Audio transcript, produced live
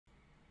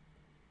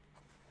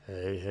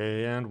Hey,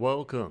 hey, and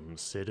welcome,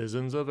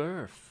 citizens of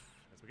Earth.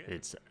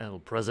 It's El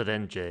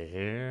Presidente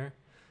here.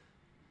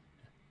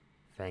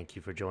 Thank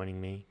you for joining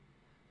me.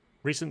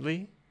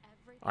 Recently,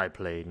 I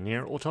played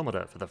NieR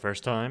Automata for the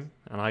first time,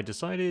 and I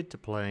decided to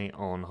play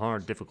on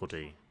hard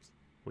difficulty,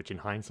 which in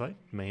hindsight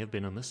may have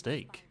been a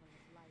mistake.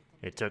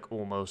 It took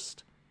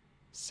almost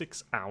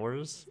 6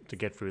 hours to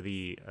get through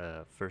the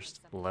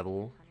first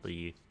level,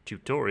 the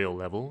tutorial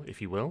level,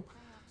 if you will.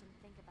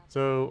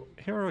 So,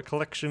 here are a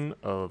collection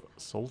of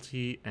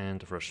salty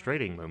and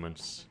frustrating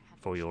moments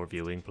for your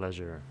viewing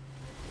pleasure.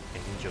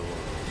 Enjoy.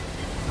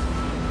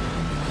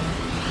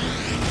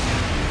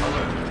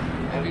 Alert.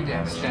 Heavy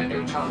damage.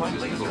 Standard challenge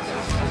legal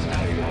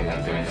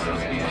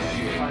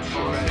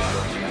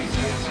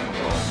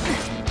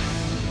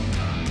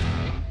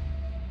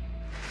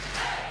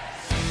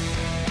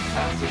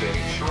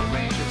activating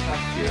short-range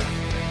attack gear.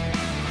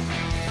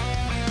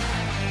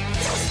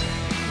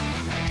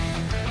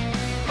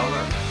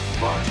 Alert.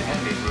 Large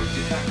enemy group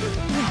detected.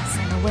 Yes,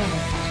 I'm aware of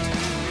that.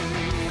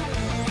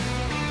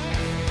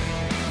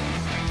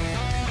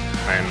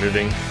 I am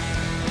moving.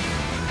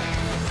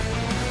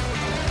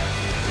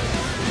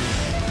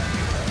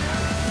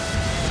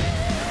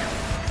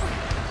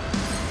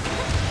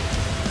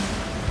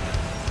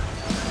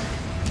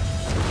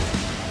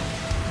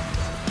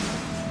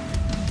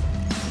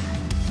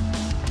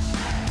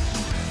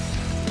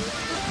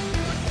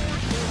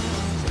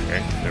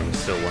 Okay, there was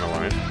still one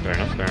alive. Fair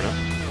enough, fair enough.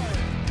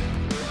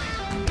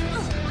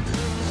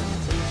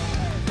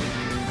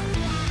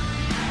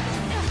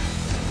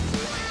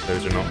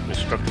 Those are not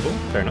destructible.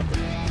 Fair enough.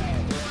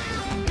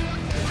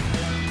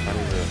 That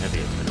is a heavy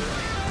attack.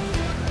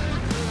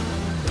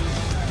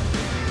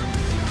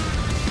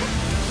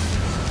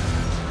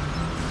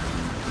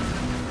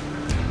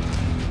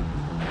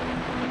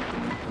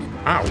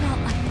 Ow! Not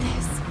like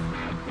this.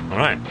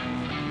 Alright.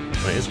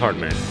 Well, it is hard,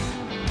 man.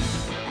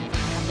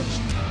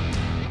 Compilation.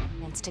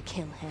 Meant to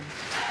kill him.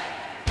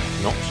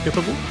 Not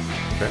skippable?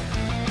 Okay.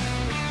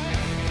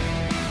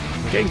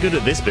 I'm getting good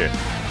at this bit.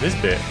 This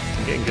bit,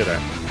 I'm getting good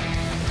at.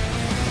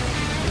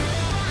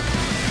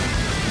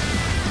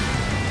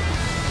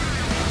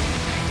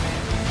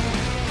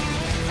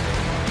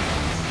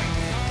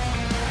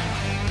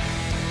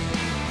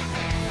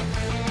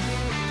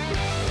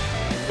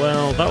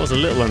 Well, that was a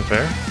little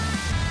unfair.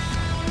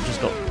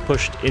 Just got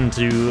pushed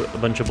into a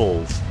bunch of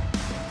balls.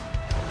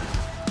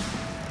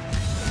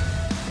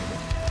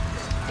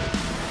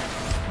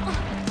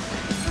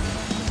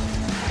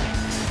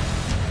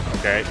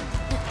 Okay.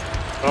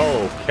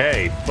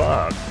 Okay,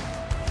 fuck.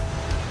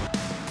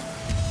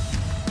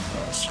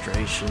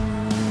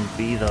 Frustration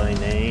be thy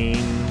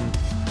name.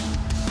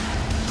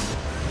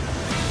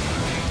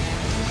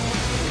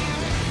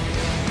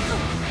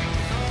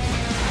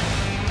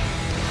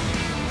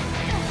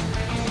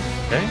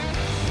 Okay.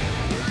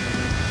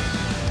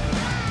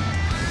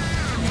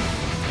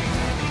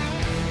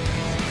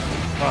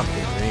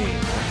 Fucking me.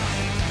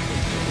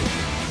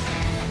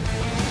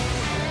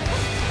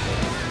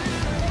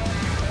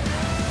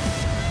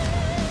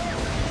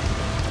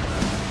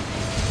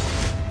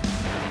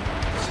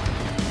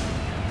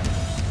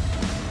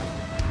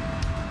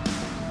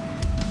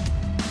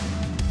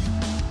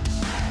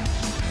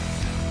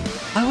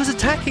 I was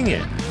attacking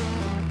it,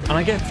 and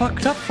I get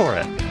fucked up for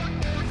it.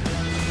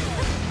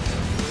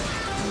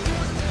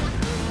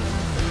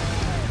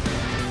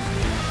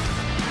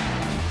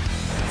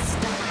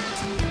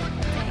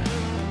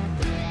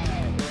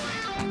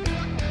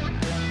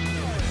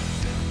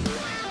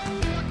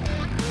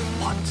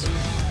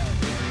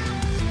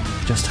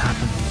 Just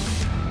happened?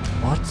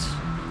 What?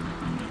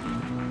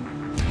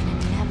 In a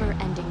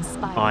never-ending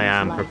spiral. I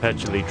am of life.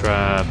 perpetually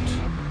trapped.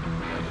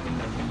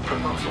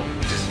 Proposal.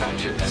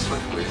 Dispatch it as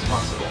swiftly as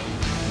possible.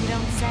 You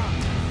don't say.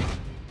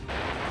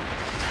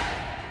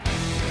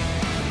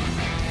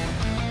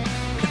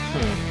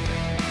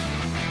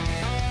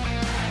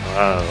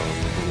 Oh,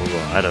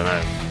 I don't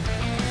know.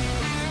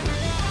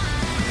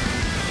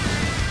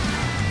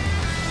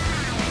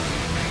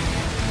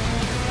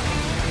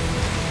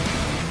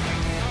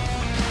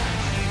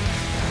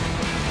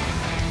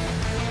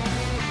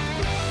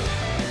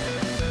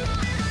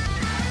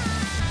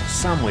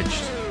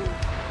 Sandwiched.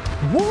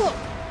 What?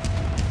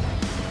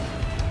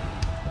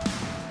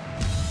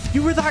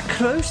 You were that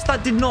close?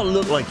 That did not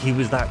look like he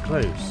was that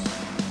close.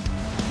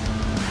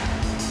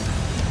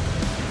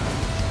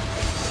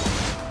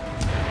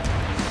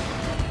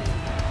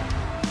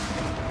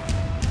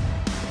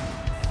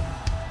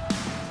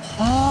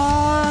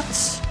 What?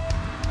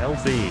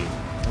 LV.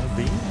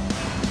 LV?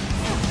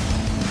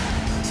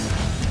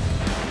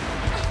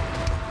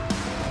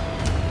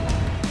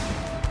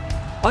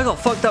 I got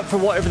fucked up for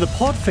whatever the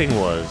pod thing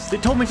was.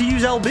 It told me to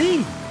use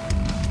LB.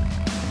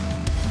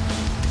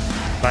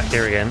 Back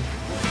here again.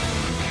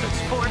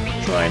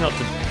 Let's try not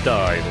to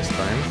die this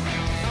time.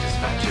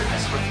 Dispatch it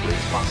as swiftly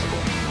as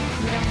possible.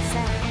 You don't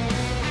say.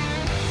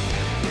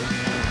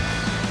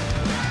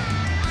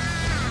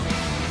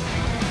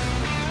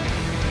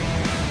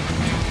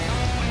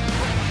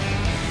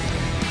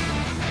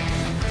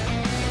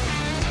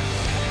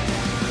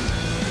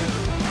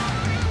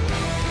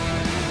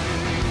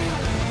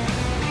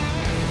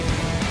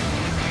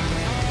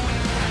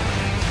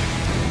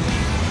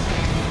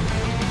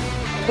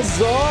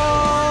 Huzzah!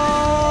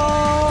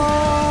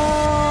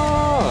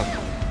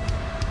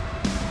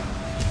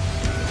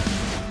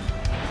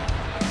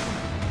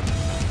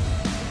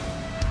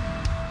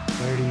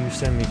 Where do you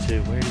send me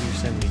to? Where do you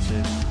send me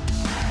to?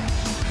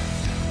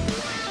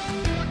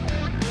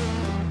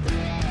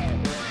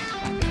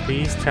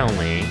 Please tell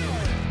me.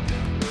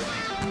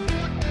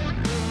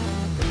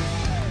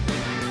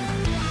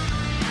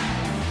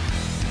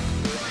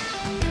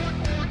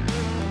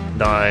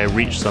 That I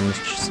reached some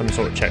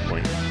sort of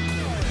checkpoint,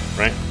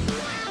 right?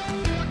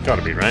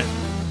 Gotta be, right?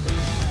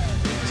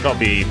 It's gotta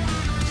be.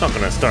 It's not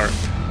gonna start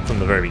from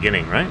the very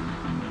beginning, right?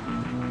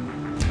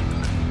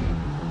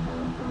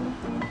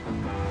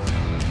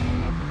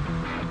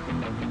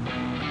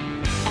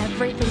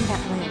 Everything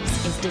that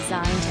lives is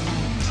designed to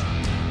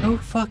end. No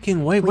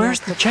fucking way. We Where's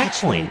are the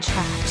perpetually checkpoint?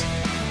 trapped.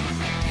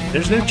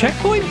 There's no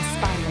checkpoint? Never-ending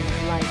spiral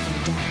of life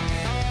and death.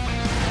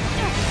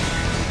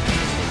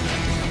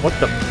 What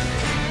the?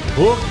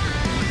 Whoa.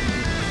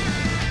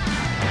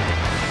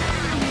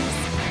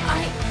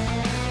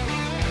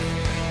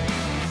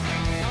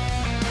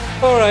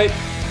 All right.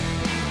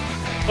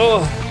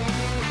 Oh,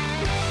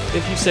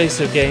 if you say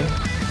so, game.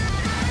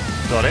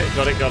 Got it.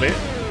 Got it. Got it.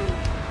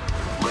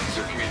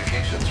 Laser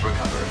communications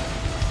recovered.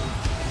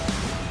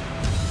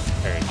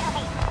 Okay.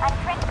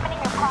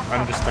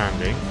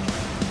 Understanding.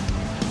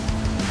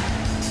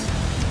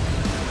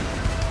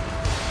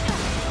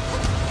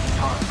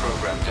 TAR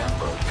program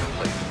download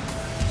complete.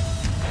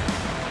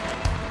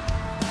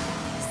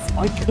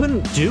 I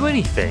couldn't do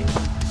anything.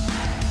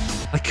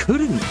 I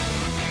couldn't.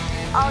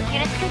 All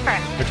units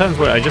confirmed. There are times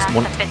where I just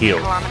want to heal,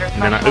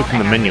 and then I open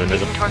the menu and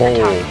there's a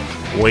ball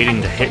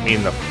waiting to hit me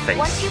in the face.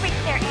 Once you reach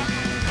their end,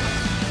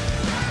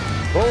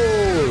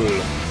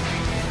 Ball!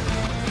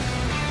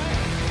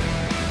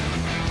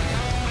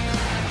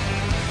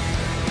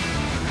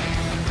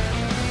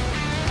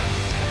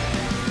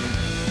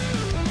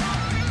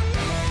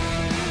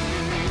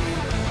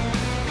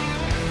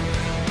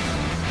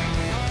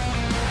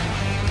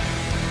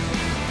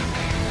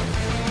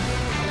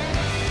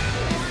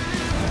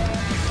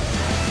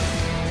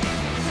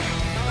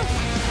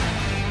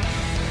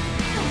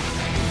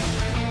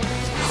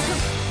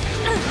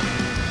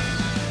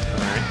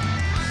 Alright.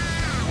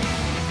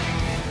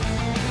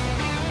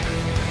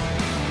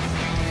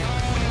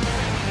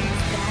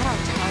 Is that our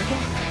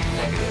target?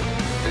 Negative.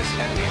 This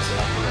enemy is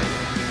unrelated.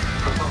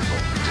 Proposal.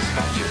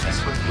 Dispatch it as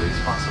swiftly as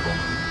possible.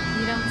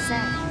 You don't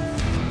say.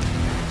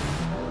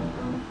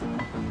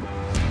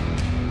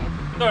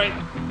 Alright.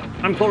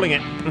 I'm calling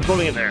it. I'm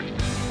calling it there.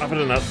 I've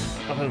had enough.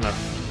 I've had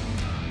enough.